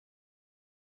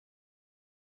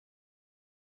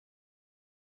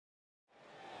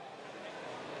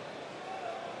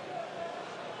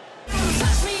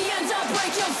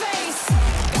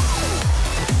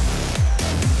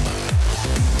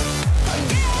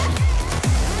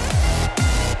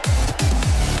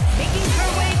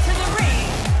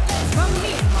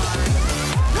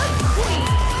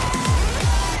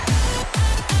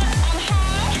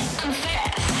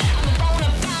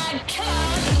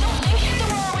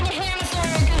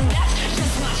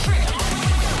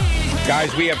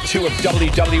Guys, we have two of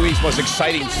WWE's most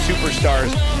exciting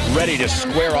superstars ready to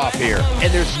square off here.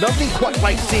 And there's nothing quite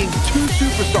like seeing two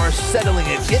superstars settling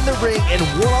it in the ring in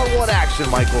one-on-one action,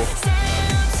 Michael.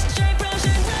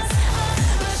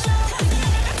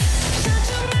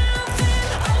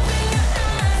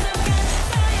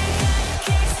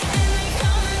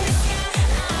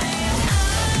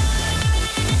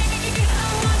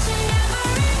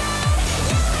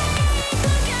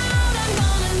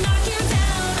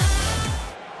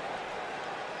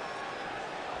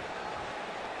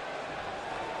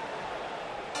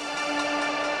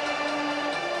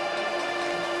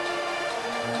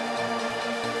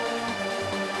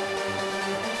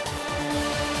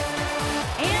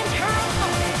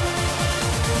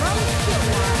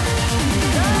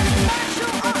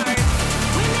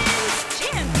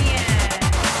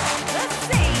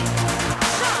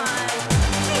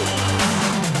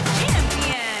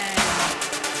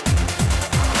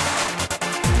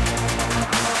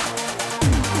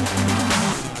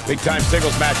 Big-time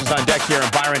singles matches on deck here.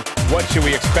 And Byron, what should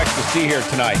we expect to see here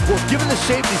tonight? Well, given the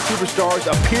shape these superstars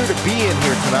appear to be in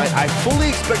here tonight, I fully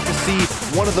expect to see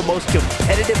one of the most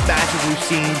competitive matches we've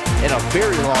seen in a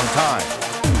very long time.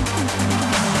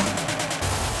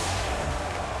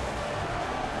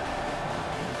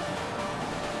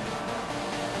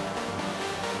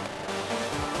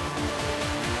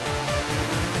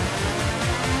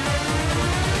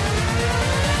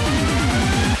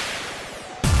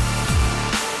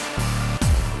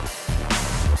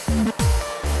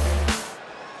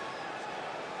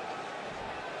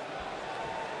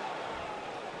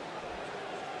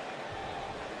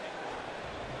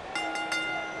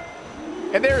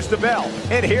 And there's the bell,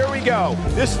 and here we go.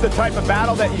 This is the type of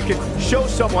battle that you can show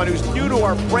someone who's new to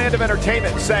our brand of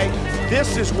entertainment and say,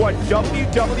 this is what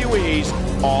WWE's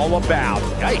all about.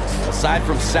 Yikes. Aside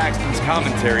from Saxton's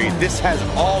commentary, this has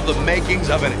all the makings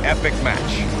of an epic match.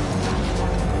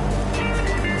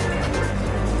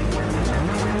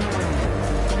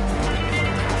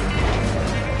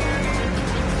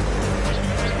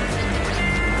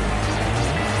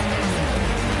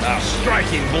 A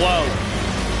striking blow.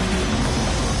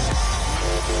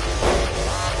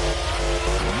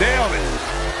 Nailed it.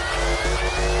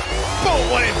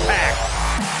 Boom, what impact.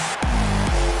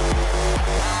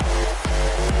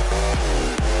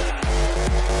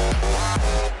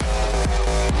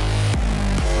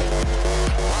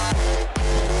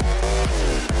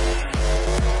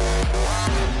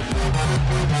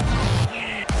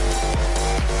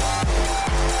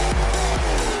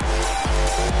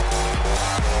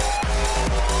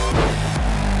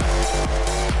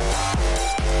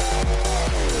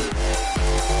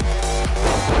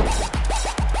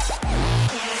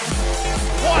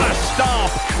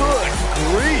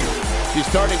 She's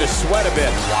starting to sweat a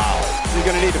bit. Wow. She's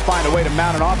going to need to find a way to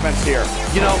mount an offense here.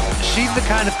 You know, she's the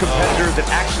kind of competitor that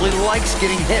actually likes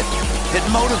getting hit. It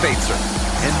motivates her.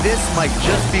 And this might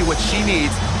just be what she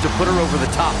needs to put her over the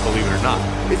top, believe it or not.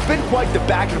 It's been quite the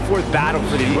back and forth battle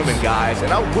for these women, guys,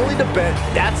 and I'm willing to bet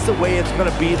that's the way it's going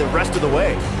to be the rest of the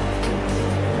way.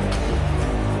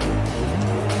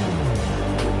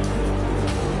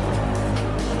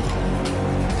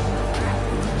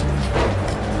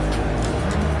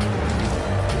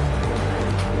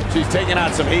 She's taking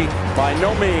out some heat. By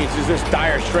no means is this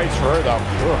dire straits for her, though.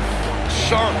 Ugh.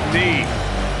 Sharp knee.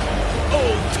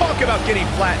 Oh, talk about getting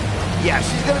flat. Yeah,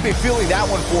 she's going to be feeling that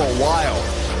one for a while.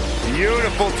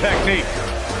 Beautiful technique.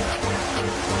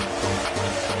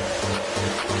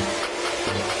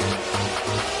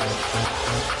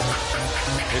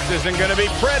 This isn't going to be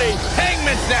pretty.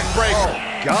 Hangman's neck breaker.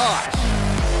 Oh, gosh.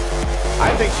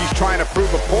 I think she's trying to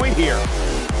prove a point here.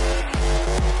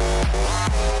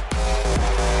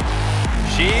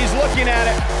 She's looking at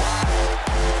it.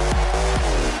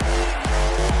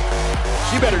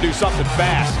 She better do something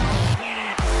fast.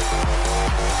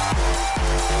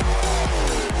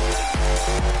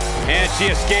 And she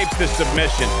escapes the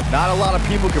submission. Not a lot of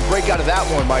people can break out of that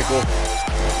one, Michael.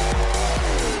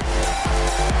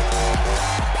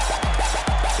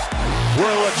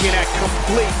 We're looking at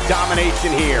complete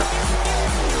domination here.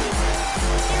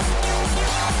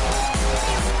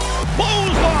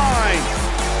 Bullseye!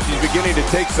 She's beginning to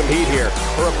take some heat here.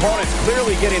 Her opponent's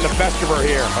clearly getting the best of her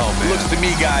here. Oh, man. Looks to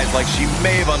me, guys, like she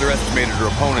may have underestimated her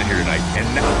opponent here tonight. And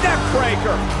now, neck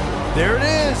breaker. There it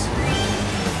is.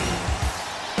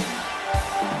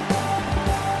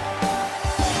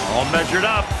 All measured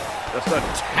up. Just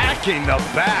attacking the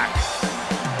back.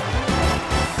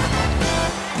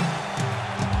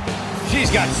 She's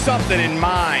got something in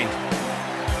mind.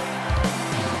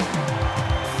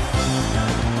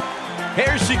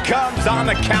 Here she comes on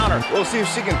the counter. We'll see if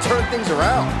she can turn things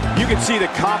around. You can see the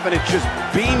confidence just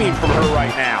beaming from her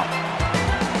right now.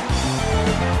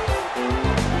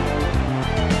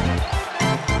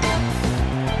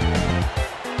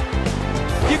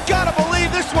 You gotta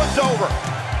believe this one's over.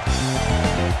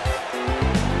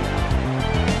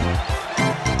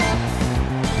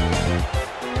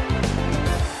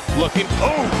 Looking,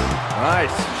 oh,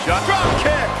 nice shot. Drop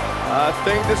kick. I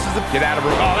think this is a... Get out of her.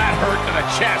 Oh, that hurt to the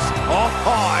chest. Oh,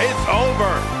 it's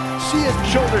over. She has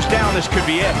shoulders down. This could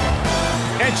be it.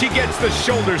 And she gets the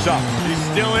shoulders up. She's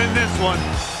still in this one.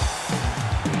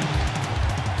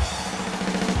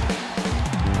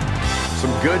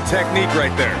 Some good technique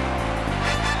right there.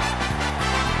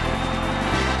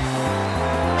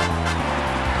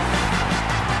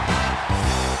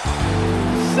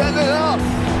 Set it up.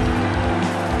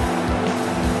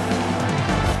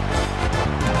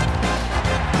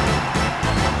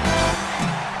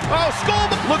 Oh, skull!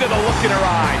 Look at the look in her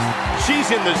eyes. She's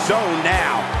in the zone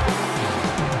now.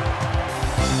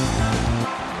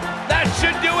 That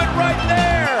should do it right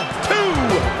there. 2.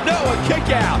 No, a kick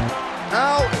out.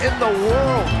 How in the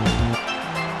world?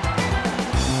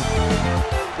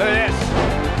 Look at this.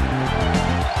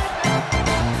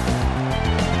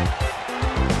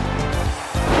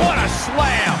 What a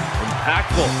slam.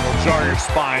 Impactful. Will jar your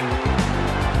spine.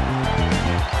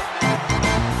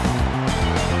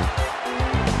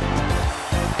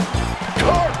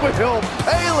 Cartwheel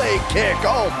Pele kick,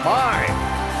 oh my.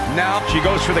 Now she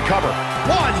goes for the cover. 1,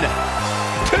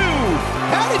 2.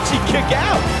 How did she kick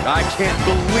out? I can't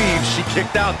believe she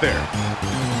kicked out there.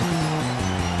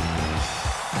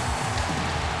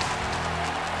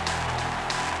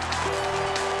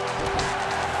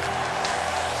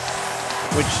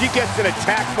 When she gets in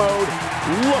attack mode,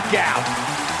 look out.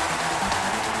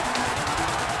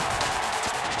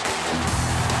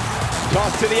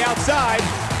 Toss to the outside.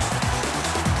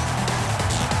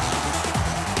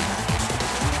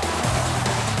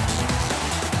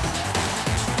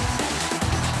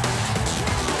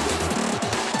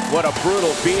 What a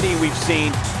brutal beating we've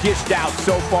seen dished out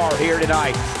so far here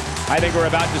tonight. I think we're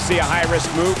about to see a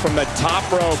high-risk move from the top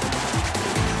rope.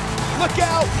 Look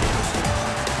out!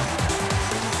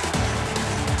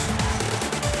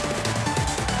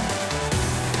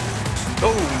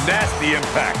 Oh, nasty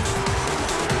impact.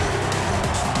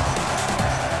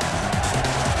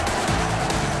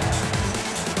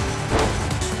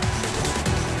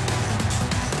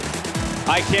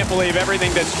 I can't believe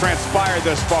everything that's transpired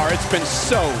thus far. It's been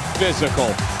so physical.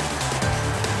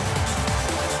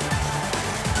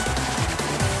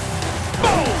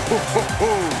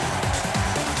 Boom!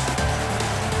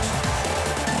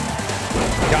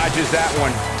 Dodges that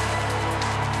one.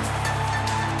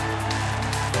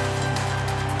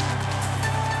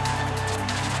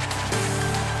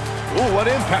 Ooh, what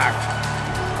impact.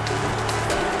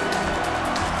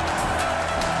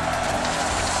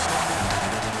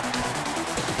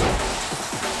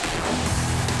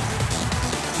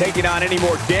 Taking on any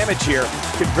more damage here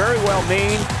could very well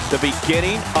mean the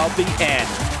beginning of the end.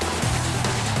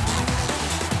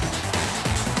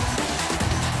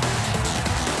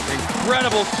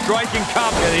 Incredible striking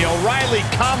combo. The O'Reilly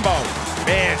combo.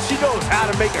 Man, she knows how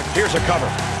to make a... Here's a cover.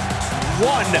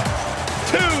 1,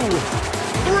 2,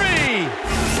 3.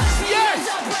 Yes!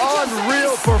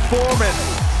 Unreal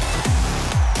performance.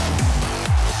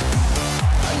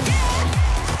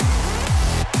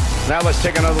 Now let's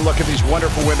take another look at these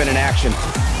wonderful women in action.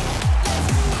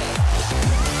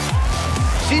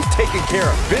 She's taking care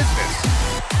of business.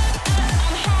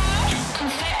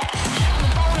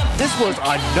 This was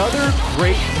another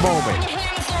great moment.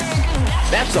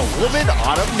 That's a woman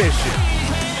on a mission.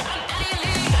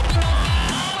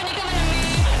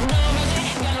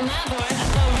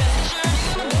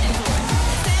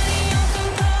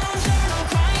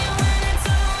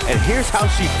 And here's how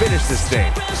she finished this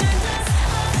thing.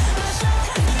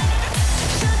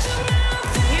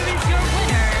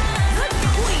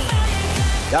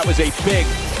 That was a big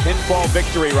pinfall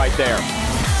victory right there.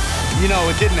 You know,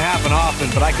 it didn't happen often,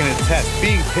 but I can attest,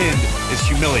 being pinned is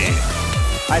humiliating.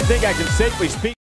 I think I can safely speak.